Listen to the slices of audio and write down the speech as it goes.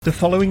The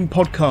following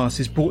podcast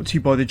is brought to you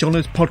by the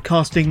Johners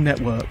Podcasting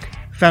Network,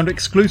 found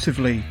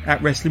exclusively at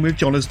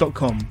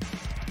WrestlingWithJohners.com.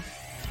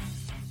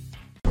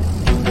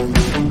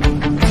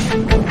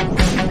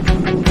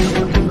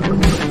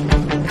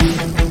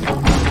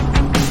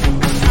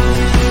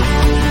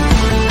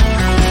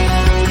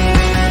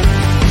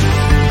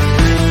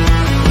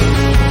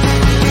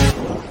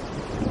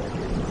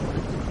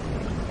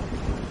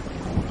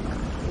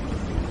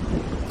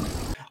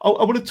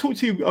 I want to talk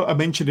to you, I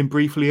mentioned him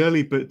briefly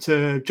earlier, but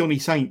Johnny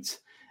Saint.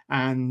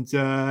 And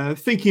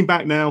thinking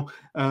back now,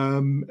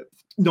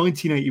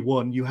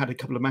 1981, you had a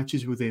couple of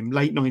matches with him,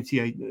 late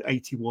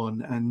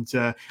 1981. And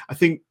I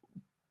think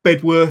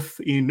Bedworth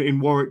in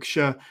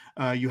Warwickshire,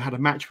 you had a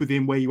match with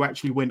him where you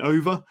actually went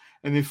over.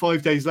 And then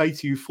 5 days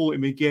later, you fought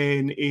him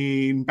again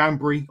in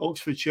Banbury,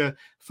 Oxfordshire,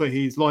 for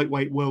his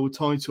lightweight world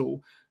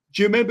title.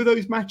 Do you remember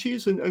those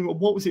matches and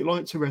what was it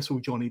like to wrestle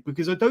Johnny?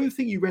 Because I don't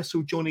think you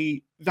wrestled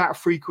Johnny that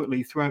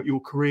frequently throughout your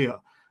career,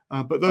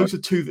 but those are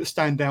two that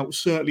stand out,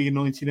 certainly in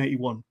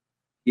 1981.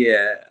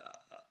 Yeah,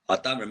 I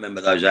don't remember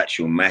those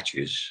actual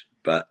matches,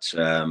 but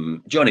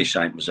Johnny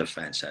Saint was a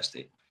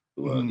fantastic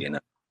work, you know.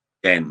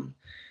 Again,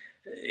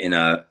 you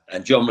know,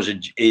 and John was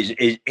is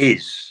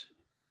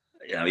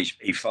you know,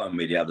 he phoned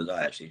me the other day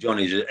actually.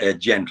 Johnny's a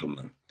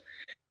gentleman,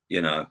 you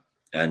know,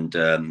 and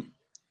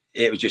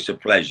it was just a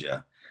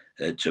pleasure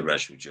to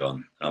wrestle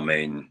John. I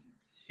mean,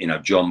 you know,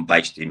 John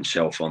based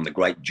himself on the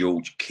great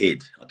George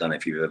Kidd. I don't know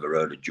if you've ever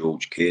heard of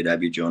George Kidd,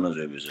 have you, John?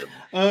 It was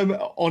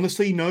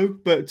honestly, no,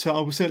 but I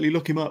will certainly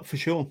look him up for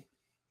sure.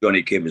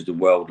 Johnny Kidd was the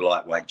world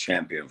lightweight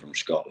champion from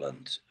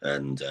Scotland,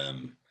 and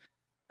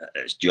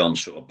John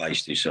sort of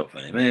based himself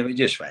on him. It was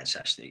just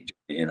fantastic.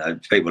 You know,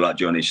 people like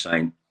Johnny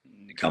Saint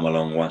come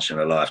along once in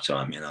a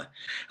lifetime, you know.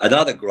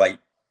 Another great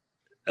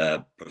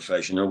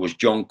professional was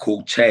John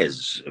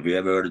Cortez. Have you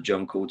ever heard of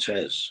John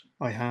Cortez?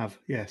 I have,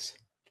 yes.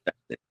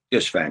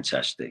 Just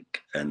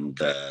fantastic. And,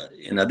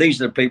 you know,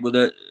 these are the people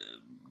that,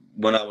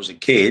 when I was a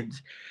kid,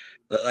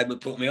 that they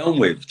would put me on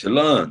with to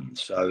learn.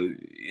 So,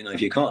 you know,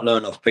 if you can't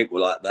learn off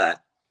people like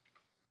that,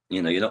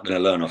 you know, you're not going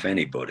to learn off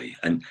anybody.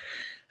 And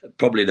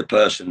probably the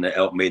person that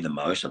helped me the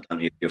most, I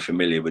don't know if you're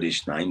familiar with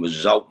his name, was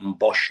Zoltan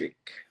Boschik.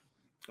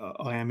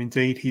 I am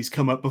indeed. He's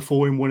come up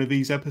before in one of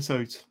these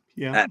episodes.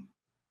 Yeah.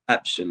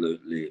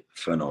 Absolutely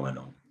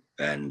phenomenal.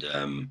 And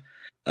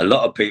a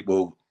lot of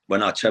people,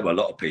 when I tell a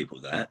lot of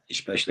people that,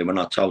 especially when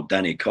I told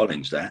Danny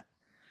Collins that,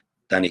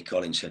 Danny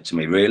Collins said to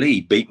me, really?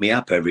 He beat me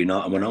up every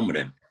night I went on with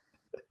him.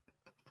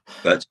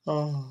 But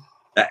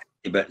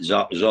but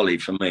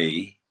Zolly for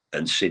me,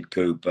 and Sid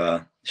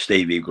Cooper,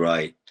 Stevie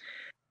Gray,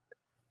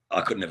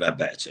 I couldn't have had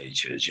better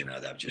teachers, you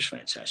know, they were just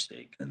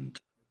fantastic. And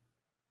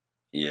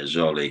yeah,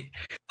 Zolly,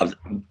 I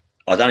don't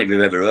know if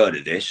you've ever heard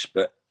of this,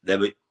 but there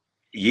were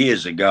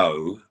years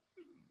ago,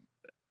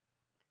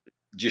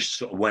 just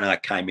sort of when I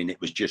came in, it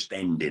was just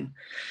ending.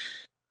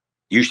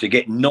 You used to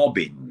get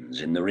nobbins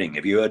in the ring.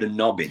 Have you heard of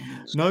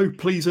nobbins? No,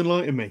 please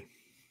enlighten me.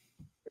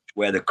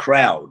 Where the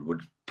crowd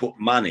would put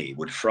money,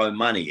 would throw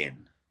money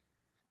in.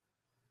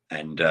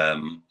 And I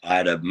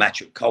had a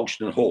match at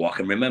Colston Hall. I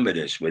can remember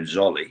this with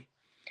Zolly.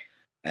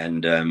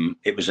 And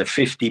it was a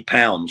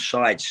 £50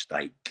 side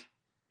stake.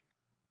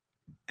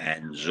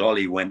 And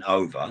Zolly went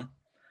over.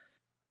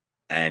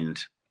 And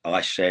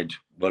I said,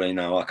 well, you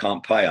know, I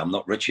can't pay. I'm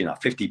not rich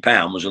enough.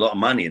 £50 was a lot of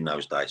money in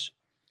those days.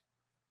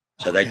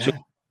 So they took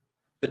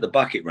the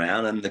bucket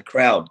round and the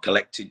crowd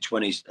collected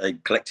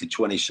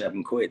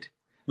 27 quid,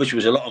 which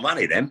was a lot of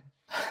money then.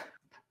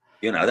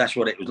 You know, that's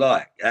what it was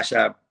like. That's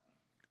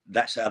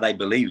how they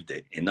believed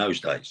it in those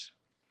days.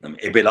 I mean,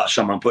 it'd be like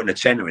someone putting a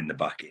tenner in the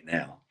bucket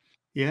now.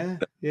 Yeah,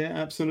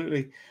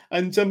 absolutely.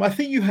 And I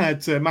think you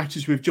had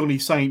matches with Johnny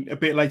Saint a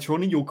bit later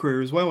on in your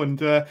career as well.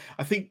 And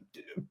I think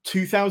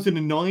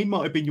 2009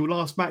 might have been your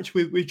last match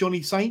with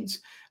Johnny Saint.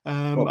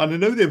 And I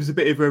know there was a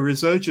bit of a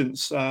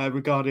resurgence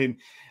regarding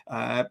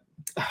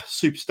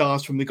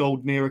superstars from the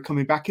golden era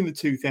coming back in the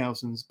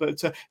 2000s. But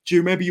do you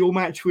remember your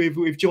match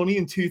with Johnny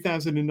in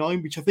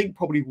 2009, which I think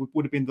probably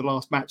would have been the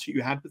last match that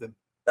you had with him?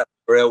 That's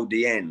for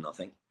LDN, I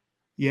think.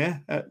 Yeah,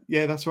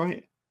 that's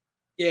right.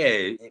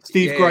 Yeah.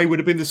 Steve Gray would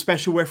have been the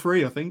special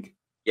referee, I think.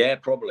 Yeah,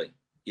 probably.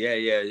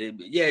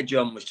 Yeah.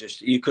 John was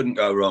just, you couldn't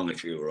go wrong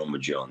if you were on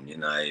with John. You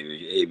know,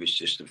 he was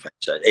just a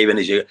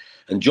fantastic.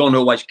 And John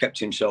always kept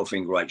himself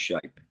in great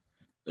shape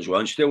as well,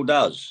 and still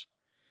does.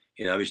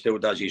 You know, he still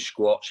does his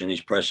squats and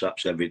his press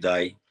ups every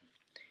day.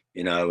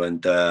 You know,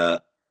 and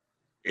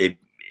he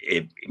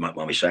might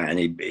want me saying,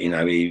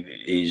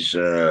 he's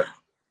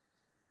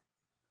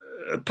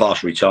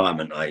past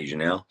retirement age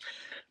now,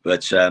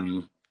 but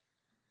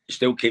he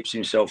still keeps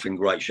himself in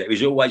great shape.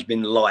 He's always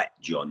been light,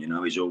 John. You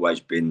know, he's always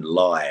been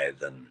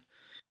lithe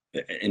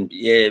and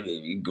yeah,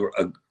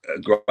 a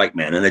great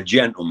man and a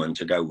gentleman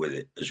to go with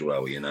it as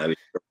well. You know.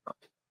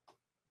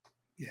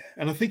 Yeah,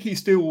 and I think he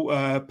still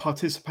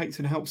participates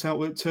and helps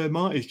out at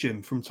Marty's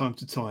Gym from time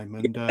to time,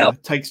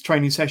 and takes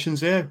training sessions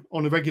there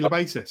on a regular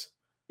basis.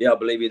 Yeah, I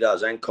believe he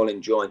does. And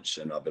Colin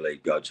Johnson, I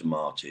believe, go to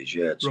Marty's,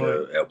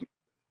 to help him.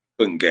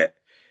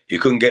 you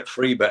couldn't get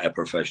three better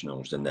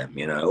professionals than them.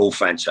 You know, all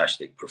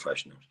fantastic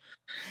professionals,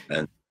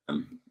 and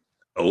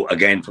all,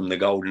 again from the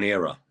golden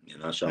era. You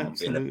know, so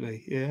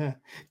absolutely, yeah.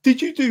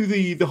 Did you do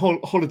the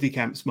holiday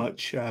camps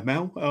much,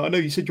 Mel? I know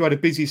you said you had a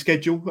busy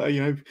schedule,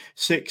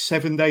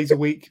 6-7 days a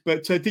week,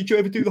 but did you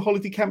ever do the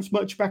holiday camps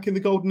much back in the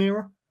golden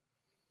era?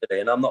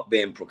 and I'm not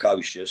being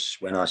precocious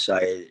when I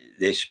say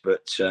this,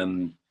 but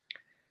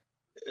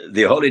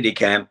the holiday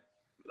camp,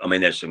 I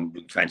mean, there's some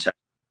fantastic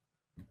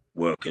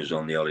workers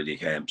on the holiday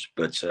camps,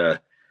 but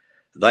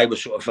they were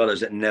sort of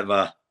fellas that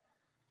never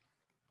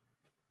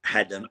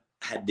had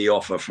the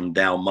offer from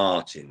Dow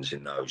Martins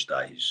in those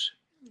days.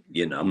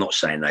 You know, I'm not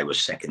saying they were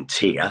second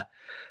tier,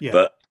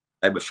 but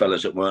they were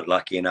fellas that weren't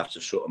lucky enough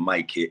to sort of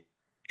make it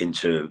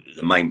into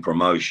the main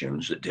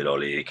promotions that did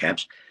holiday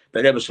camps.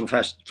 But there was some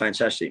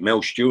fantastic.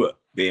 Mel Stewart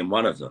being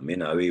one of them. You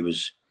know, he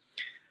was,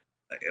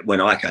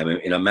 when I came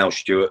in, you know, Mel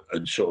Stewart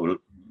had sort of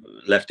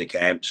left the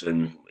camps,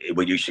 and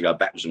we used to go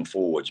backwards and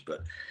forwards,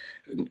 but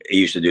he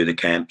used to do the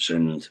camps,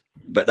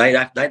 but they'd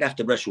have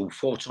to wrestle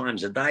 4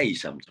 times a day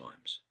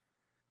sometimes,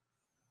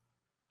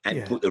 and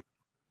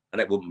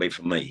and it wouldn't be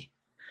for me.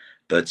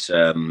 But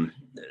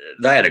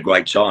they had a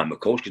great time,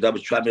 of course, because they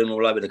was traveling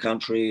all over the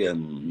country,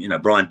 and you know,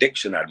 Brian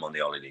Dixon had them on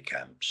the holiday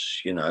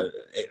camps. You know,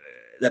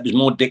 that was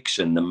more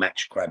Dixon than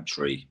Max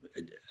Crabtree.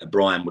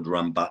 Brian would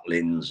run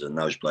Butlins and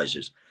those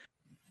places,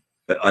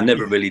 but I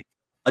never really.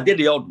 I did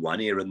the odd one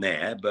here and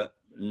there, but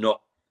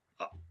not.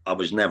 I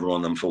was never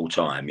on them full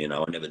time. You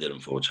know, I never did them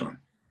full time.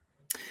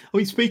 I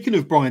mean, speaking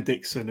of Brian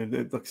Dixon,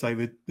 and like I say,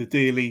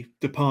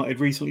 the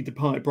recently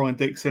departed Brian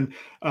Dixon,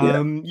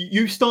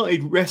 you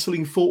started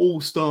wrestling for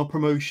All Star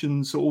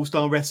Promotions, All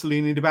Star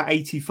Wrestling in about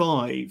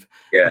 '85.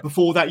 Yeah.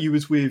 Before that, you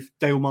was with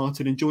Dale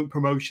Martin and Joint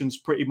Promotions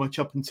pretty much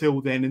up until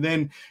then, and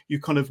then you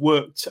kind of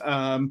worked,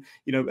 a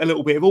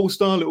little bit of All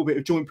Star, a little bit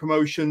of Joint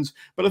Promotions.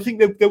 But I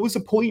think there was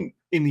a point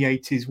in the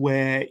 '80s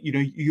where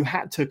you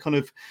had to kind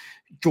of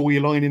draw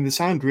your line in the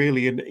sand,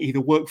 really, and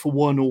either work for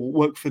one or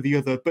work for the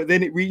other. But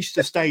then it reached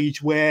a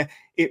stage where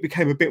it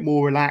became a bit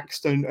more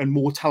relaxed, and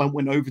more talent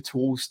went over to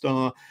All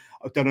Star.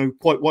 I don't know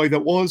quite why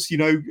that was,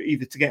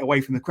 either to get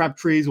away from the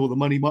Crabtrees, or the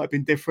money might have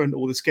been different,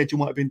 or the schedule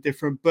might have been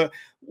different. But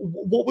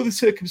what were the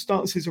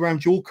circumstances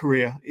around your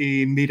career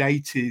in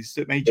mid-'80s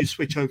that made you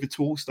switch over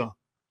to All Star?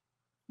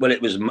 Well,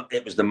 it was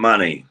the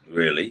money,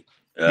 really.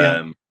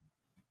 And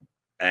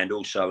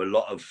also a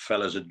lot of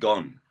fellas had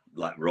gone,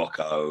 like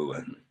Rocco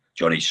and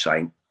Johnny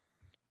Saint.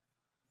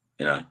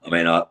 You know, I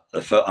mean, I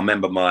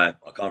remember I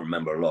can't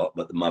remember a lot,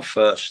 but my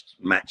first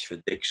match for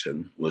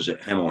Dixon was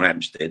at Hemel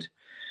Hempstead,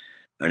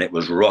 and it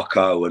was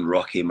Rocco and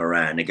Rocky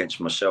Moran against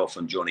myself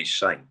and Johnny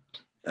Saint,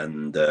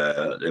 and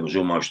there was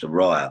almost a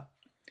riot.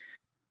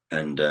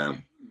 And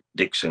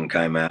Dixon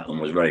came out and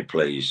was very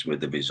pleased with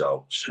the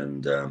results,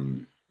 and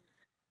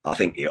I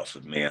think he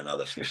offered me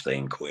another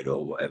 15 quid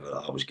or whatever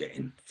I was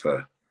getting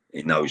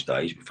in those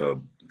days for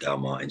Dale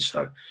Martin.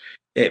 So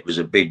it was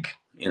a big,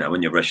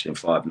 when you're wrestling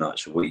 5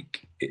 nights a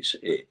week,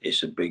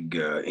 it's a big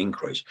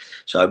increase.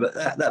 So, but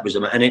that was,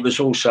 and it was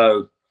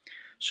also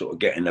sort of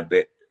getting a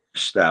bit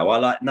stale. I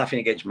like nothing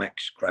against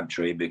Max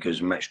Crabtree, because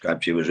Max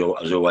Crabtree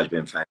has always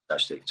been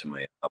fantastic to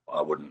me.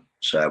 I wouldn't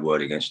say a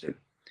word against him.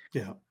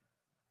 Yeah.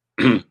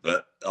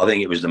 But I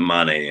think it was the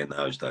money in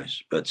those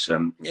days. But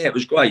it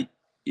was great.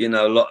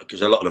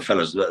 Because a lot of the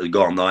fellas that had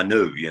gone, I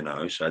knew.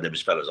 So there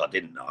was fellas I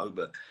didn't know,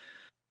 but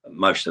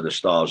most of the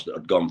stars that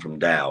had gone from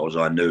Dow's,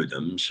 I knew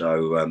them.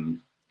 So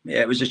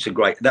it was just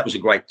that was a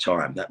great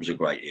time. That was a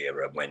great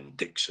era when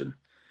Dixon,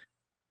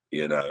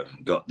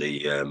 got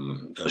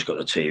the first got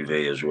the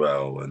TV as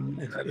well, and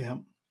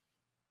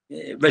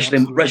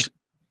wrestling.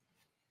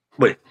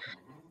 Well,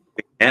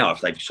 now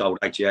if they've sold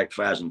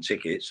 88,000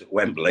 tickets at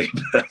Wembley,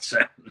 but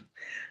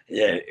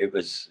it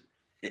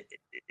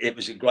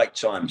was a great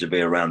time to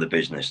be around the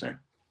business now.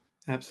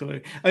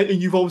 Absolutely.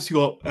 And you've obviously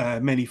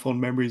got many fond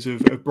memories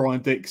of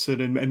Brian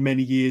Dixon and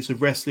many years of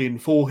wrestling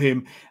for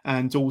him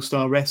and All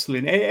Star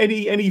Wrestling.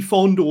 Any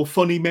fond or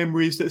funny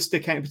memories that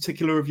stick out in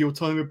particular of your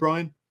time with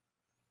Brian?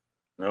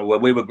 Well,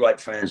 we were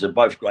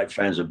both great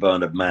fans of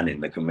Bernard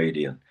Manning, the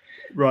comedian.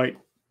 Right.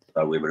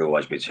 So we would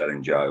always be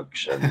telling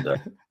jokes, and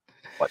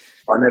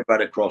I never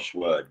had a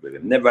crossword with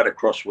him. Never had a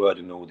crossword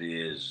in all the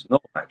years,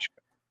 not actually.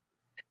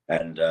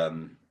 And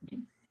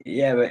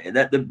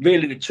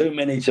really too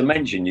many to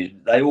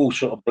mention. They all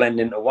sort of blend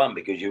into one,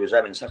 because you was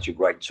having such a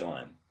great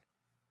time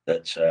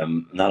that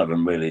none of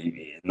them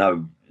really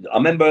know. I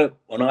remember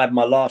when I had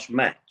my last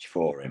match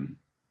for him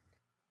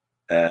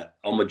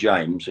on with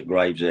James at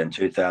Gravesend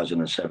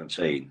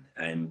 2017,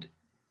 and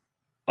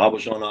I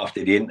was on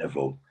after the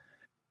interval,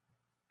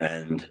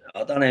 and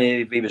I don't know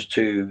if he was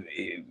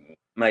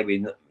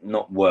maybe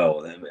not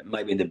well,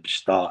 maybe the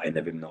starting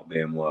of him not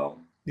being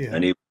well,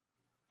 and he was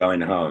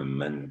going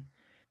home, and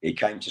he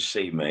came to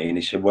see me, and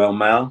he said, "Well,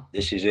 Mal,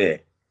 this is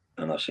it."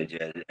 And I said,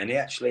 "Yeah." And he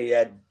actually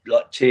had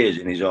like tears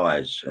in his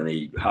eyes, and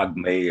he hugged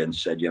me and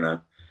said,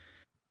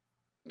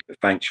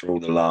 "Thanks for all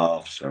the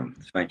laughs, and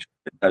thanks."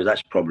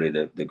 That's probably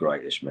the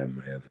greatest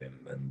memory of him.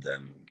 And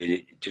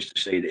just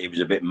to see that he was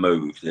a bit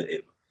moved,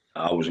 that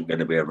I wasn't going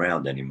to be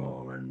around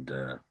anymore. And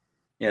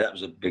yeah, that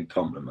was a big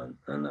compliment.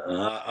 And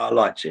I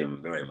liked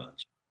him very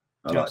much.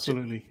 I liked him.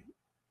 Absolutely.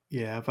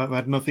 Yeah, I've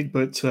had nothing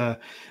but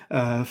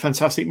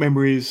fantastic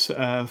memories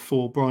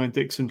for Brian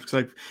Dixon, because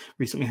I've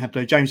recently had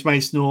James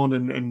Mason on,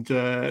 and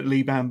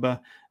Lee Bamber,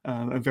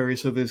 and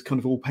various others kind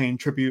of all paying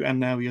tribute, and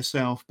now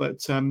yourself.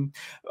 But I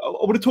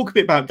want to talk a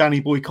bit about Danny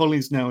Boy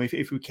Collins now,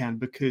 if we can,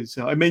 because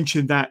I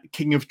mentioned that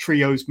King of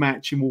Trios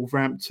match in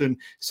Wolverhampton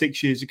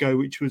 6 years ago,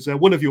 which was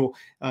one of your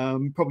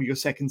probably your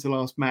second to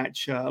last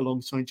match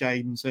alongside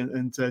James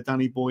and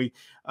Danny Boy.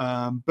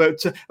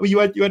 But I mean,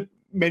 you had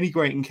many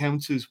great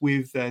encounters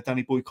with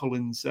Danny Boy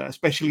Collins,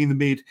 especially in the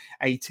mid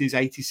 80s,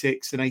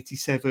 86 and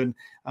 87.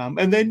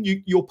 And then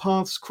your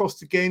paths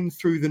crossed again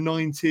through the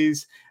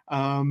 90s.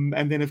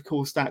 And then, of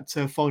course, that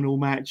final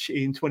match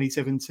in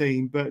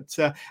 2017. But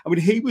I mean,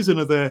 he was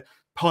another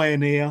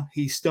pioneer.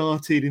 He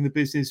started in the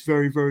business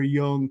very, very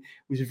young,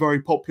 was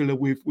very popular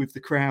with the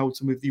crowds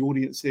and with the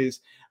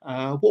audiences.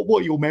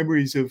 What are your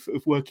memories of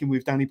working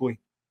with Danny Boy?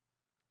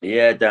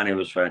 Yeah, Danny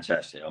was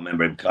fantastic. I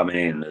remember him coming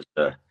in as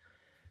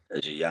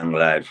a young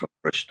lad from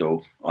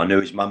Bristol. I knew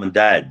his mum and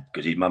dad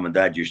because his mum and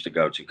dad used to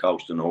go to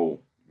Colston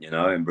Hall,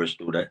 in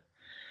Bristol there.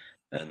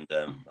 And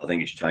I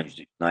think it's changed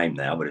its name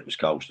now, but it was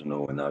Colston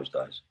Hall in those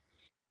days.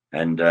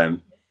 And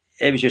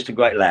he was just a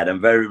great lad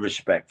and very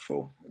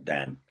respectful,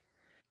 Dan.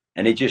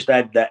 And he just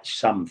had that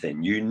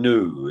something you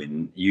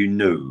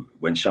knew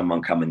when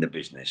someone come in the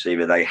business,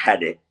 either they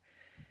had it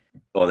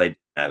or they didn't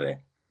have it.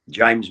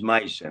 James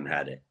Mason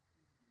had it.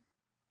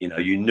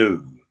 You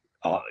knew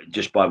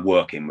just by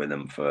working with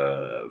them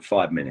for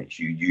 5 minutes,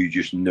 you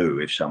just knew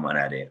if someone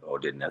had it or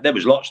didn't have it. There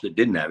was lots that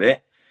didn't have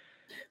it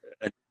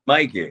and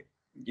make it,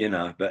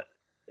 but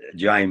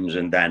James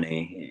and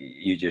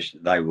Danny,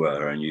 they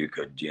were, and you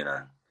could,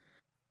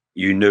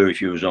 you knew if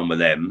you was on with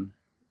them,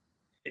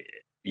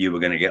 you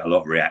were going to get a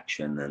lot of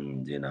reaction.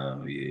 And,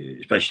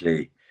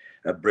 especially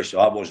at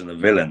Bristol, I wasn't a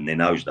villain in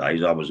those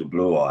days. I was a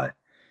blue eye.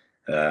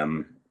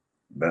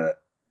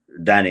 But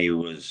Danny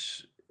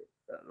was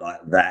like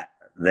that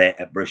there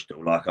at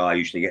Bristol, like I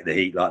used to get the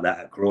heat like that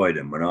at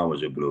Croydon when I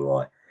was a blue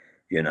eye,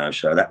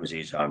 so that was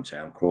his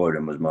hometown.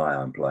 Croydon was my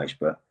home place.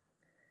 But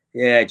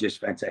yeah, just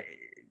fantastic.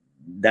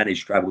 Danny's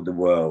travelled the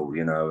world,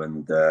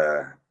 and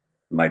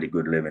made a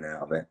good living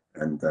out of it.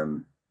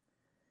 And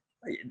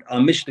I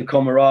miss the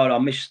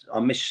camaraderie. I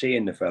miss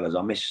seeing the fellas.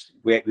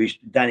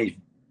 Danny.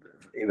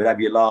 It would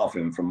have you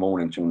laughing from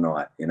morning till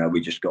night.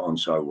 We just got on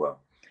so well.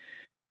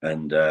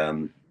 And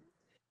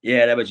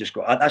yeah, they were just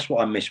great. That's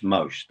what I miss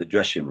most: the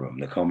dressing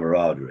room, the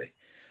camaraderie.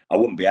 I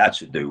wouldn't be able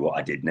to do what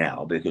I did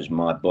now because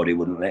my body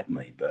wouldn't let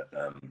me. But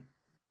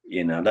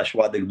that's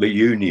why the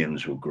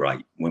reunions were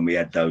great when we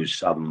had those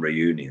southern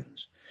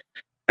reunions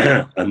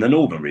and the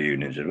northern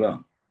reunions as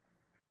well.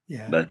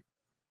 Yeah. But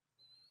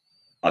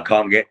I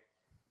can't get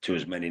to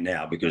as many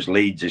now because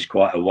Leeds is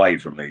quite away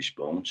from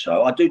Eastbourne.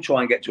 So I do try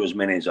and get to as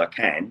many as I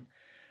can.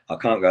 I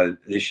can't go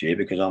this year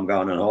because I'm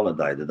going on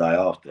holiday the day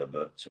after,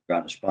 but I'm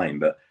going to Spain.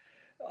 But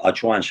I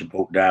try and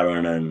support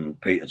Darren and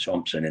Peter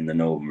Thompson in the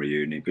Northern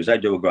reunion because they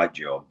do a great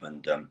job.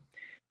 And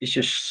it's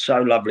just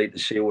so lovely to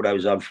see all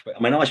those other.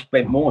 I mean, I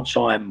spent more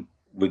time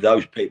with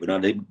those people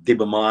than I did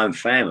with my own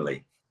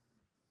family.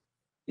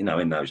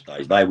 In those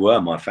days, they were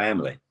my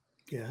family.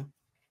 Yeah.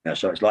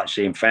 So it's like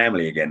seeing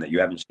family again that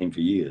you haven't seen for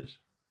years.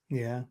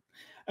 Yeah.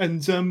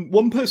 And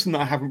one person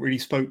that I haven't really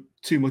spoke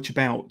too much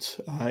about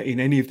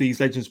in any of these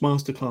Legends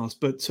Masterclass,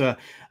 but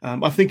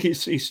I think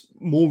it's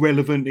more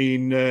relevant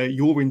in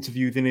your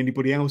interview than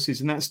anybody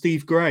else's, and that's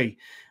Steve Gray,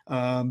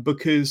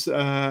 because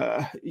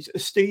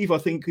Steve, I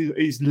think,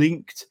 is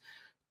linked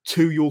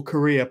to your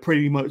career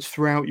pretty much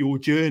throughout your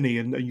journey,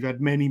 and you've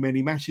had many,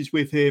 many matches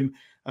with him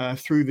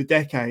through the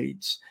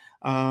decades.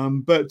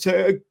 But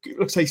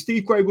let's say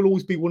Steve Gray will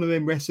always be one of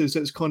them wrestlers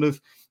that's kind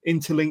of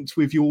interlinked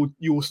with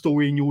your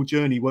story and your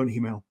journey, won't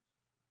he, Mel?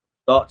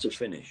 Start to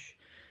finish,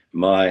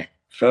 my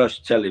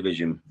first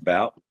television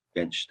bout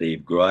against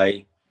Steve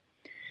Gray,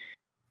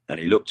 and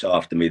he looked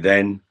after me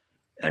then,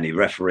 and he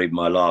refereed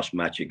my last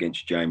match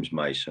against James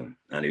Mason,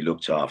 and he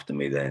looked after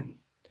me then,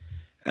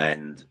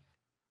 and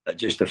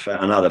just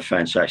another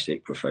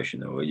fantastic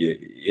professional. If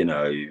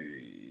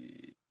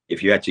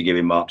you had to give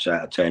him marks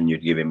out of 10,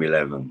 you'd give him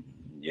 11.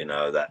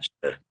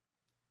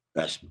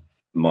 That's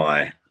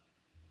my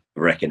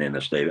reckoning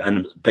of Steve,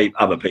 and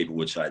other people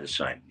would say the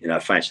same.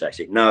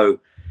 Fantastic.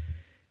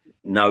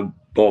 No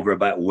bother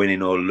about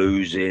winning or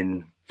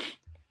losing.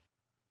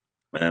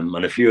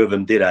 And a few of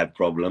them did have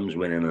problems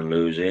winning and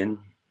losing,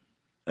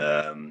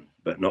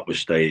 but not with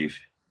Steve.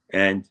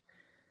 And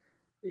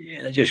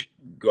just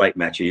great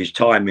matches. His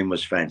timing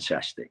was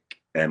fantastic.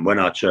 And when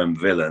I turned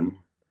villain,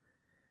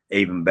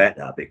 even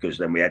better, because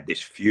then we had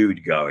this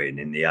feud going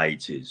in the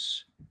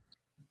 80s.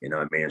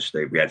 Me and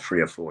Steve, we had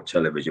 3 or 4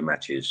 television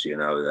matches,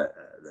 that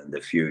the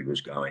feud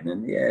was going.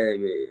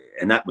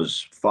 And that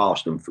was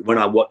fast. And when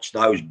I watch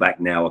those back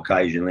now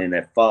occasionally, and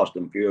they're fast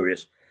and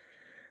furious,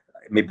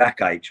 my back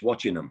aches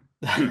watching them.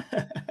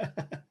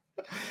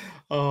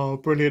 Oh,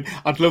 brilliant!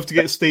 I'd love to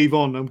get Steve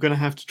on. I'm going to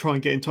have to try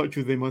and get in touch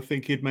with him. I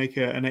think he'd make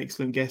an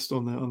excellent guest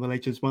on the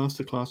Legends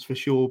Masterclass for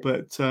sure.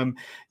 But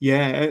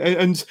yeah,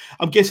 and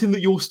I'm guessing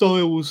that your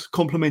styles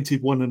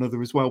complemented one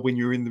another as well when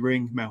you were in the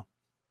ring, Mel.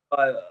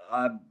 I,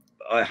 I,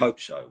 I hope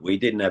so. We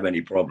didn't have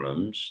any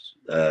problems.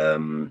 There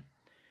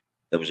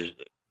was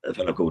a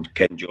fellow called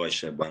Ken Joyce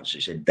said once,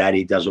 he said,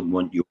 Daddy doesn't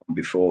want you on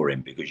before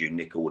him because you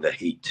nick all the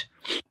heat.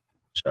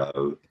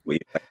 So we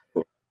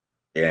put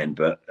the end,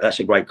 but that's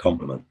a great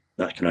compliment.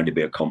 That can only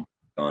be a compliment,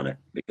 can't it?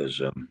 Because,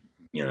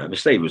 you know, but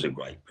Steve was a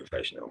great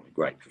professional.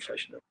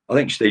 I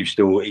think Steve's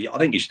still, I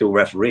think he's still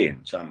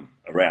refereeing some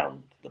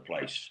around the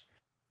place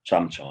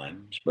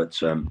sometimes, but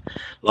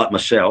like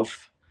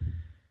myself,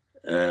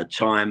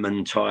 time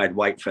and tide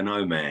wait for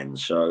no man.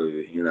 So,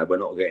 you know, we're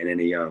not getting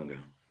any younger.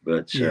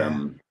 But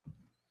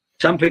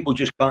some people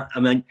just can't. I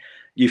mean,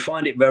 you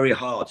find it very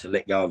hard to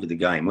let go of the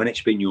game. When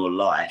it's been your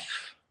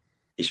life,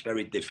 it's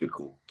very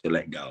difficult to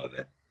let go of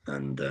it.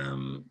 And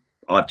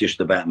I've just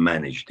about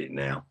managed it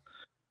now.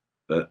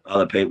 But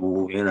other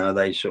people, you know,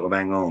 they sort of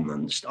hang on.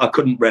 And I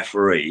couldn't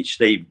referee.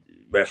 Steve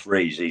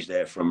referees. He's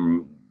there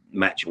from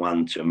match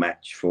 1 to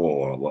match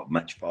 4 or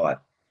match 5.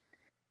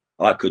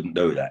 I couldn't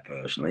do that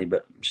personally,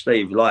 but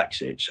Steve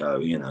likes it. So,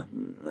 you know,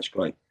 that's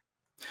great.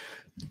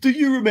 Do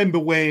you remember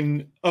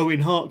when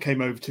Owen Hart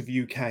came over to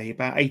the UK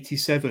about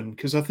 87?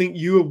 Because I think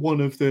you were one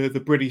of the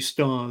British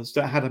stars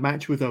that had a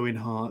match with Owen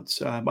Hart.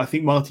 I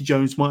think Marty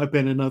Jones might have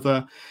been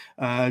another.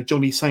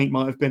 Johnny Saint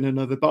might have been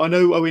another. But I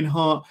know Owen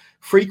Hart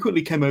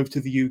frequently came over to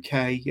the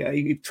UK.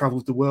 He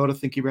travelled the world. I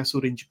think he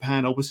wrestled in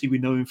Japan. Obviously, we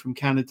know him from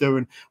Canada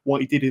and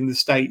what he did in the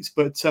States.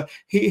 But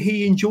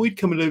he enjoyed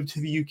coming over to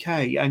the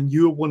UK. And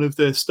you were one of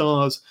the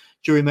stars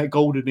during that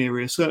golden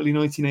era, certainly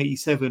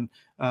 1987.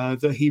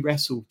 That he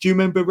wrestled. Do you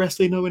remember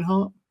wrestling Owen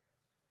Hart?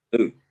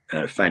 Ooh,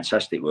 a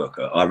fantastic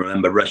worker. I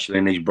remember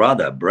wrestling his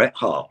brother, Bret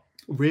Hart.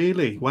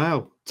 Really?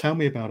 Wow. Tell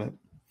me about it.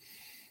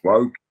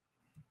 Broke.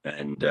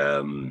 And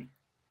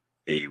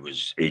they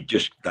used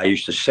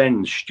to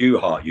send, Stu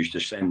Hart used to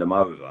send them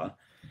over.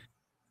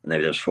 And there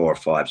was 4 or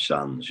 5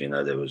 sons. You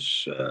know, there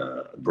was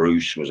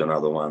Bruce was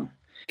another one.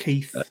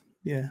 Keith,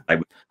 yeah. They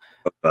would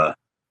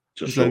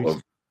to sort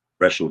of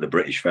wrestle the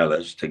British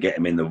fellas to get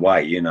them in the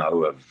way, you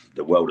know, of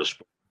the world of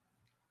sport.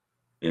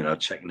 You know,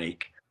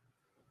 technique.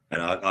 And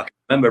I can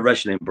remember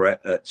wrestling Bret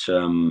at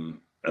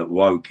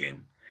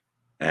Woking,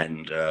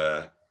 and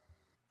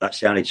that's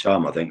the only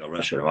time I think I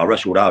wrestled him. I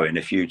wrestled Owen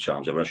a few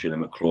times. I wrestled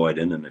him at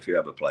Croydon and a few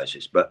other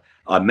places. But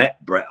I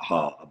met Bret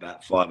Hart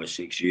about 5 or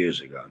 6 years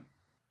ago,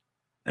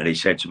 and he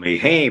said to me,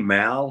 "Hey,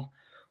 Mal,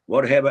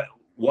 whatever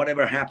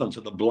happened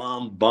to the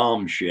blonde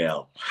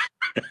bombshell?"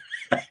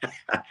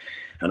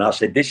 And I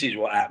said, "This is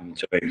what happened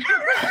to him."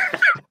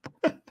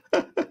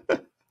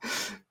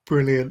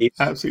 Brilliant.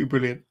 Absolutely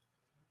brilliant.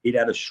 He'd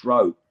had a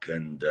stroke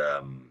and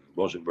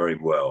wasn't very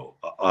well.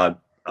 I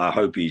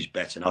hope he's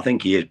better. And I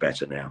think he is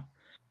better now.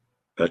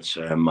 But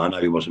I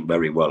know he wasn't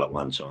very well at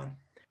one time.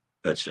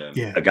 But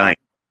again,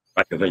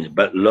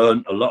 but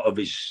learned a lot of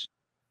his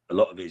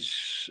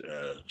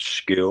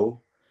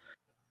skill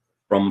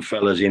from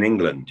fellas in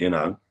England, you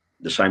know,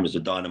 the same as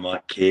the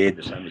Dynamite Kid,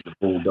 the same as the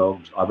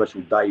Bulldogs. I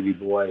wrestled Davey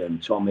Boy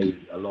and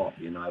Tommy a lot,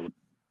 you know.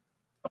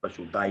 I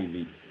wrestled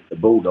Davey, the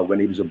Bulldog, when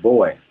he was a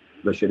boy.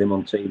 Wrestled him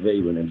on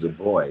TV when he was a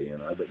boy, you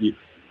know.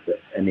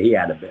 And he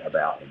had a bit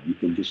about him. You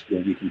can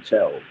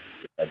tell if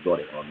they've got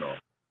it or not.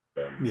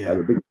 They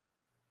were big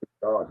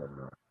stars on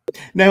that.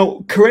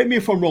 Now, correct me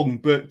if I'm wrong,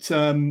 but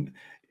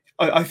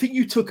I think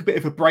you took a bit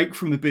of a break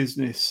from the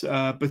business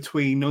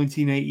between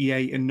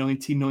 1988 and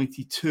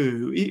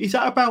 1992. Is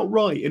that about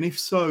right? And if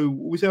so,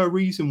 was there a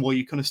reason why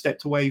you kind of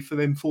stepped away for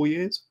them 4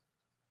 years?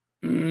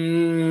 Maybe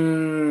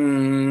you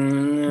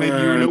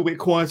were a little bit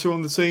quieter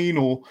on the scene,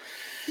 or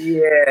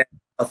yeah.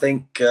 I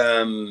think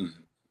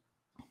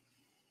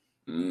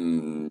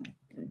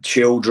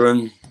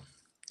children,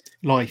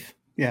 life,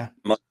 yeah.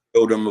 My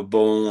children were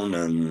born,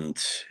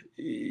 and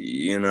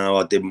you know,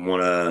 I didn't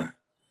want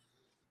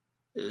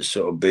to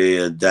sort of be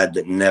a dad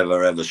that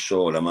never ever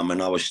saw them. I mean,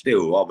 I was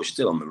still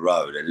on the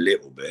road a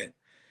little bit,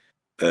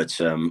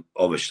 but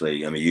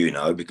obviously, I mean, you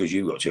know, because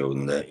you've got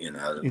children that, you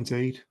know,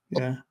 indeed,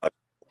 yeah,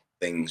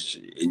 things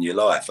in your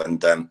life,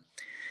 and I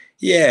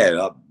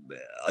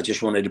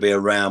just wanted to be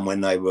around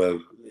when they were,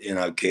 you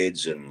know,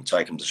 kids, and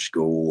take them to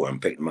school and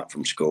pick them up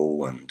from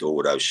school and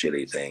all those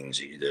silly things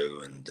that you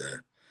do. And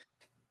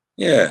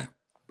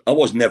I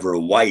was never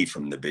away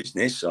from the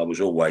business. I was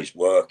always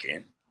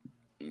working,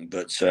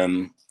 but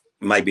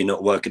maybe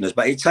not working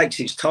but it takes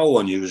its toll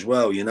on you as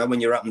well. You know, when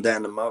you're up and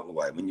down the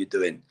motorway, when you're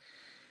doing,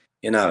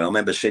 you know, I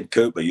remember Sid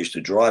Cooper used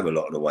to drive a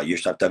lot of the way. He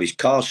used to have his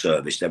car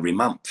serviced every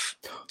month,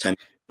 10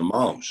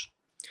 miles.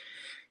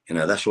 You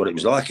know, that's what it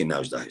was like in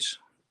those days.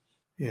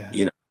 Yeah.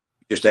 You know,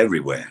 just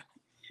everywhere.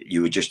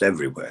 You were just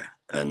everywhere.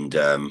 And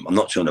I'm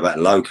not talking about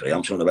locally.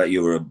 I'm talking about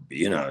you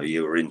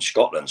were in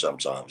Scotland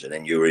sometimes, and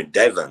then you were in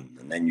Devon,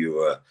 and then you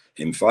were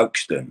in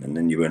Folkestone, and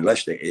then you were in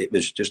Leicester. It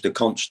was just a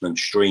constant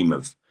stream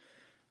of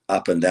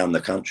up and down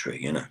the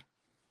country, you know.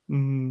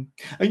 Mm.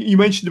 And you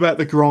mentioned about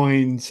the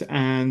grind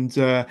and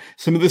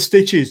some of the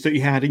stitches that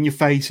you had in your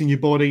face and your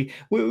body.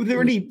 Were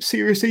there any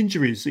serious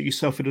injuries that you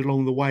suffered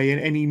along the way,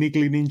 and any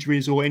niggling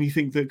injuries or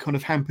anything that kind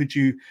of hampered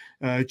you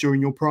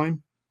during your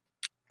prime?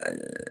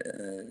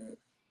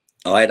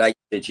 I had 8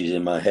 stitches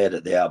in my head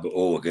at the Albert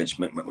Hall against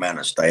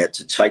McManus. They had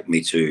to take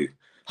me to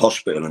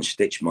hospital and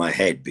stitch my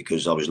head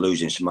because I was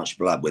losing so much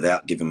blood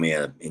without giving me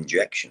an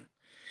injection,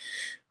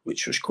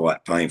 which was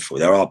quite painful.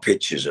 There are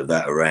pictures of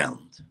that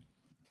around.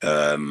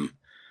 The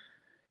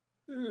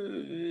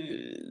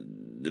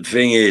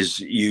thing is,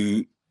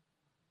 you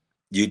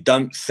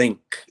don't think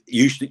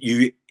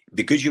you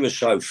because you were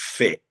so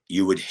fit,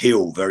 you would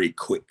heal very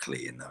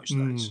quickly in those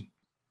days.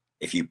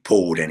 If you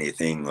pulled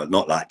anything,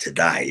 not like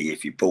today,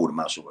 if you pulled a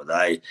muscle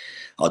today,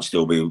 I'd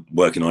still be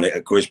working on it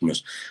at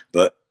Christmas.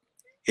 But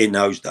in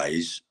those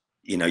days,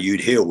 you'd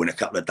heal in a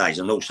couple of days.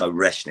 And also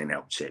wrestling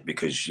helps it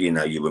because, you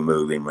were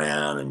moving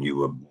around and you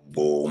were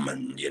warm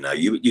and,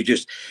 you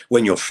just,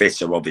 when you're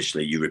fitter,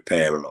 obviously you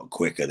repair a lot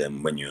quicker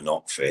than when you're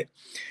not fit.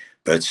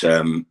 But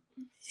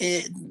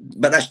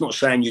that's not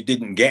saying you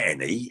didn't get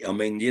any. I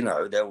mean,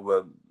 there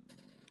were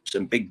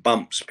some big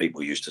bumps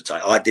people used to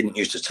take. I didn't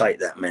used to take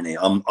that many.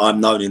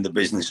 I'm known in the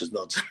business as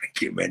not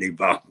taking many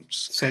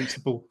bumps.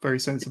 Sensible, very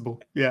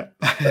sensible. Yeah.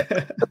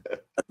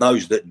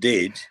 Those that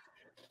did,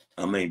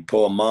 I mean,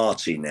 poor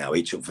Marty now,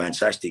 he took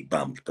fantastic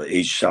bumps, but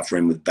he's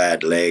suffering with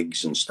bad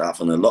legs and stuff.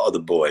 And a lot of the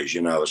boys,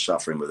 are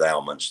suffering with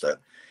ailments that,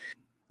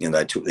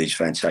 they took these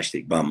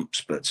fantastic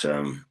bumps. But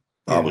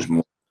I was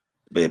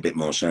be a bit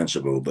more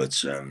sensible.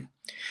 But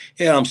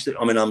yeah, I'm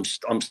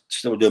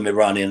still doing my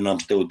running and I'm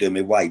still doing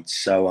my weights,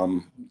 so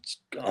I'm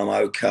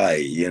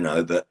okay,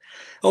 But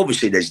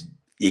obviously,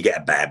 you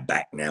get a bad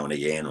back now and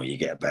again, or you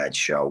get a bad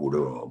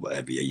shoulder or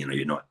whatever.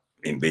 You're not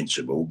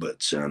invincible,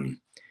 but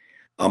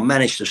I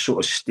managed to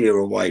sort of steer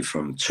away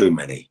from too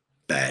many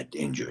bad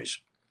injuries.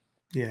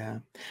 Yeah.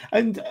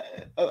 And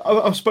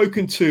I've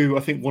spoken to,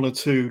 I think, 1 or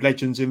 2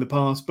 legends in the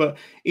past, but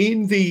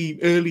in the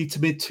early to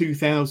mid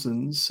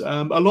 2000s,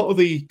 a lot of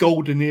the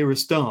golden era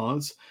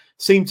stars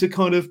seem to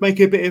kind of make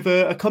a bit of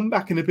a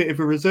comeback and a bit of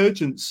a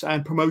resurgence,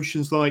 and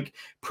promotions like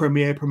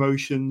Premier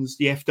Promotions,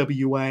 the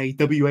FWA,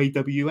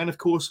 WAW, and of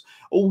course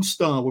All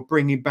Star were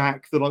bringing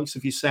back the likes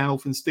of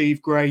yourself and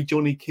Steve Gray,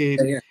 Johnny Kidd,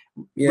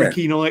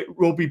 Ricky Knight,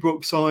 Robbie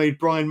Brookside,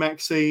 Brian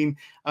Maxine,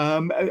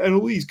 and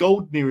all these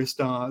golden era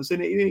stars.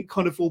 And it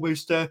kind of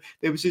almost there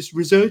was this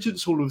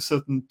resurgence all of a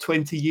sudden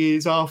 20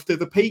 years after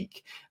the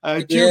peak.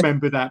 Do you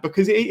remember that?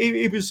 Because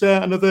it was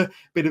another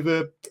bit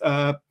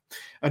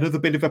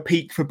of a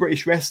peak for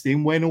British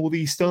wrestling when all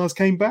these stars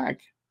came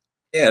back.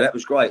 Yeah, that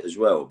was great as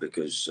well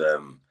because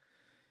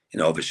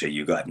obviously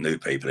you got new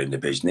people in the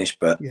business,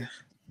 but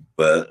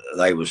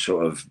they were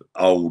sort of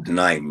old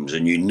names,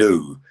 and you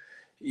knew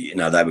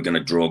they were going to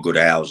draw good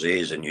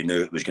houses, and you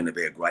knew it was going to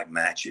be a great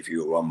match if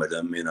you were on with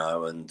them,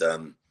 and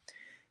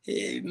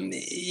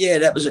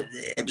it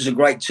was a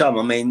great time.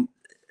 I mean,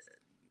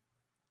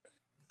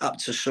 up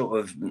to sort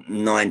of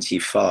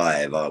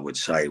 95, I would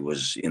say,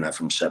 was,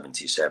 from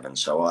 77.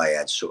 So I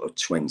had sort of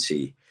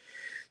 20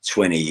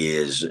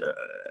 years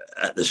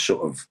at the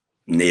sort of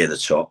near the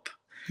top.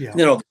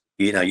 Yeah.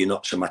 You're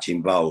not so much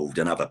involved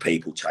and other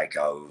people take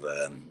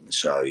over.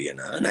 So,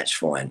 and that's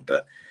fine.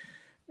 But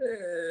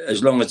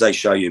as long as they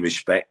show you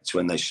respect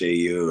when they see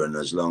you, and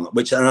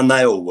and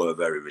they all were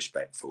very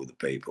respectful, the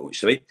people.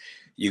 So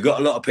you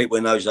got a lot of people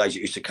in those days that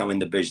used to come in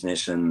the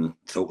business and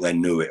thought they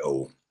knew it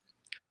all.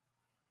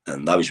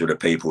 And those were the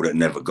people that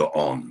never got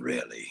on,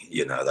 really.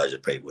 Those are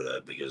people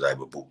that, because they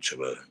were brought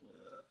to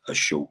a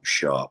short,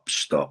 sharp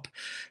stop.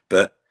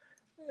 But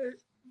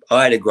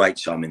I had a great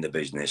time in the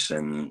business,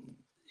 and,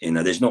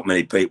 there's not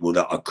many people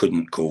that I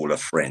couldn't call a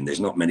friend. There's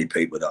not many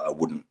people that I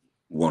wouldn't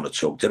want to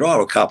talk to. There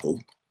are a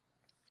couple,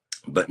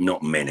 but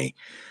not many.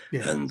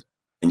 Yeah. And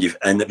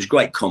it was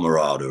great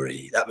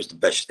camaraderie. That was the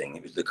best thing.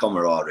 It was the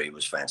camaraderie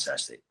was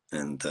fantastic.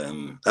 And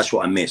that's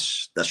what I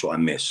miss.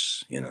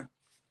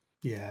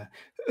 Yeah.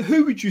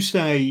 Who would you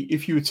say,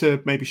 if you were to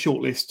maybe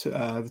shortlist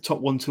the top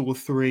 1, 2, or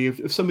 3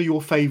 of some of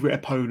your favourite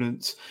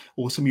opponents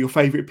or some of your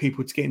favourite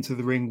people to get into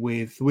the ring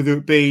with, whether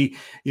it be,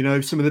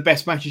 some of the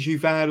best matches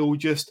you've had or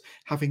just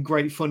having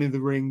great fun in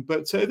the ring?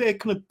 But there are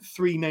kind of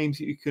 3 names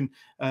that you can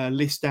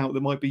list out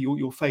that might be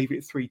your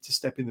favourite 3 to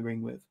step in the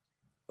ring with.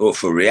 Well,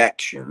 for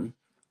reaction,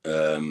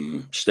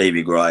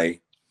 Stevie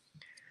Gray,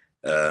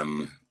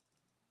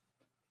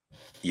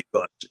 you've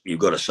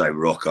got to say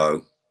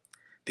Rocco,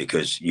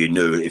 because you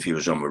knew if he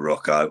was on with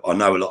Rocco. I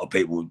know a lot of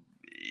people,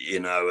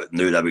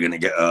 knew they were going to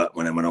get hurt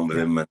when they went on with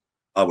him. And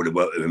I would have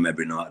worked with him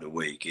every night of the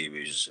week. It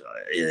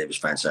was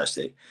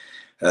fantastic.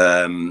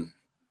 And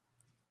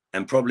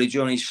probably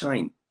Johnny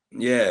Saint.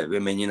 Yeah, I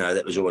mean,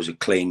 that was always a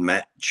clean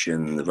match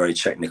and a very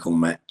technical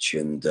match.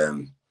 And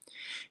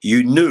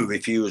you knew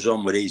if you was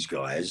on with these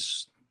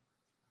guys,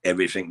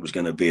 everything was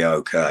going to be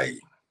okay.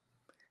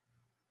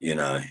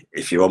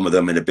 If you're on with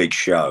them in a big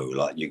show,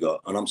 like you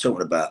got, and I'm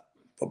talking about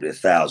probably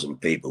 1,000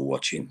 people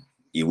watching,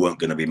 you weren't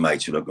going to be made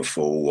to look a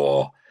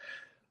fool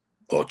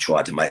or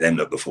try to make them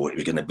look a fool. It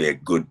was going to be a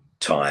good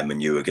time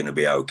and you were going to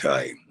be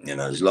okay. You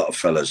know, there's a lot of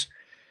fellas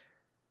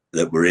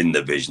that were in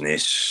the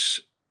business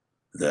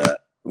that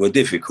were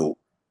difficult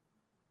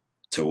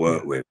to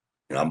work with.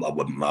 You know,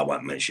 I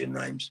won't mention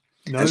names.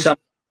 No. And some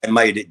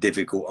made it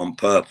difficult on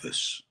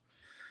purpose,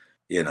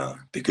 you know,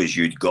 because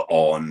you'd got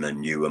on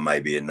and you were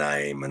maybe a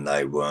name and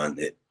they weren't,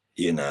 it,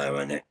 you know,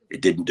 and it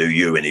didn't do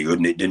you any good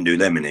and it didn't do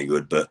them any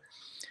good. But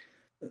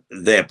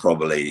they're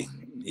probably,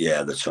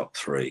 the top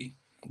three.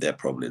 They're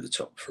probably the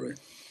top three.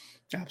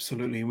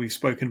 Absolutely. And we've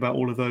spoken about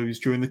all of those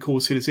during the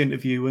course of this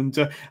interview. And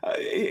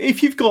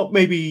if you've got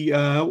maybe,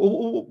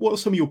 what are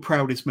some of your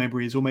proudest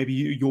memories, or maybe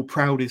your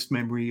proudest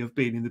memory of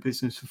being in the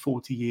business for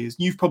 40 years?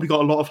 You've probably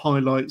got a lot of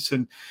highlights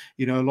and,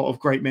 you know, a lot of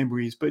great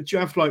memories, but do you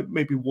have like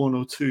maybe one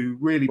or two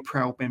really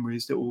proud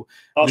memories that will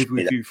live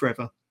with you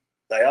forever?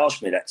 They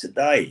asked me that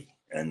today.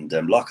 And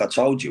like I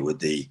told you with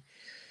the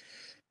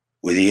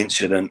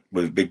incident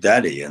with Big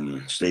Daddy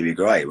and Stevie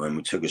Gray, when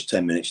it took us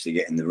 10 minutes to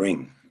get in the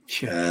ring.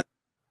 Sure.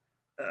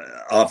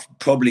 I've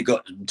probably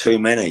got too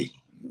many,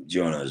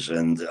 Jonas,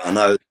 and I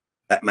know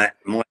that might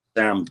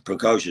sound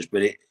precocious,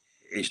 but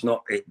it's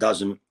not. It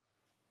doesn't.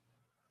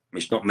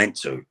 It's not meant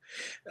to.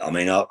 I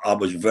mean, I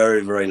was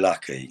very, very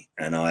lucky,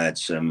 and I had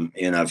some,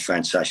 you know,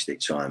 fantastic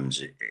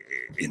times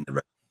in the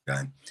wrestling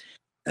game,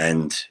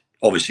 and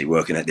obviously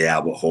working at the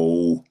Albert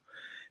Hall,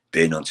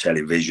 being on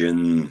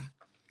television,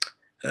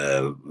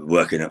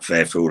 working at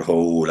Fairfield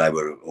Hall. They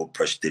were all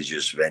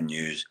prestigious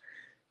venues,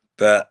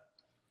 but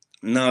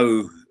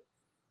no.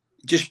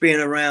 Just being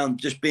around,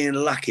 just being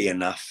lucky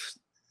enough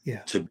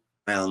to be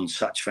around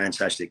such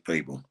fantastic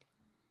people.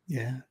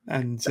 Yeah.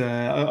 And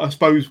I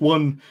suppose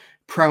one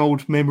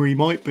proud memory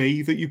might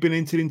be that you've been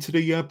entered into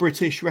the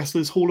British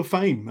Wrestlers Hall of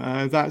Fame.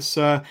 That's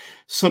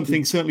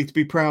something certainly to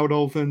be proud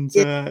of, and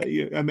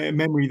a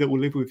memory that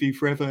will live with you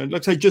forever. And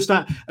like I say, just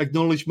that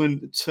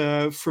acknowledgement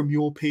from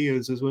your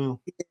peers as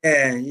well.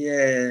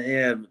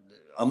 Yeah.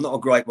 I'm not a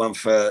great one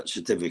for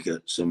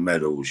certificates and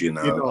medals, you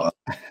know.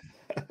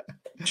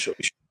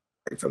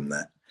 From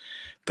that,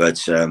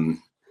 but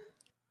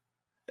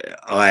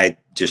I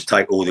just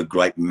take all the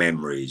great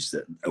memories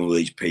that all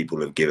these people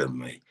have given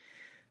me,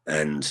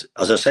 and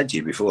as I said to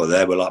you before,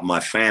 they were like my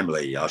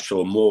family. I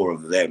saw more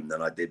of them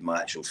than I did my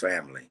actual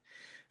family,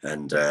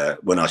 and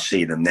when I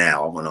see them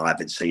now, and I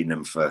haven't seen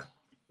them for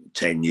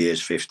 10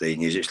 years, 15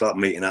 years, it's like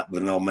meeting up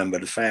with an old member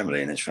of the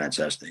family, and it's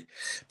fantastic.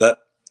 But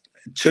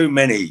too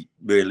many,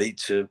 really,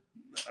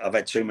 I've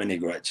had too many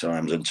great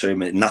times, and too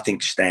many, nothing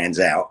stands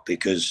out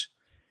because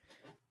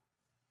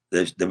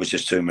there was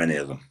just too many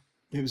of them.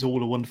 It was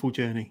all a wonderful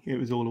journey.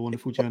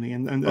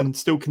 And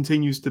still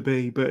continues to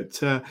be.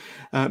 But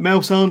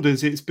Mel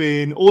Sanders, it's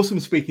been awesome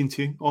speaking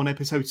to you on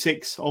episode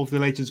 6 of the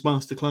Legends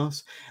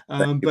Masterclass.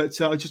 But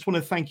I just want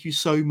to thank you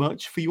so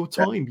much for your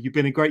time. You've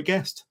been a great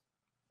guest.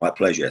 My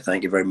pleasure.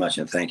 Thank you very much.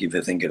 And thank you for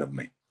thinking of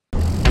me.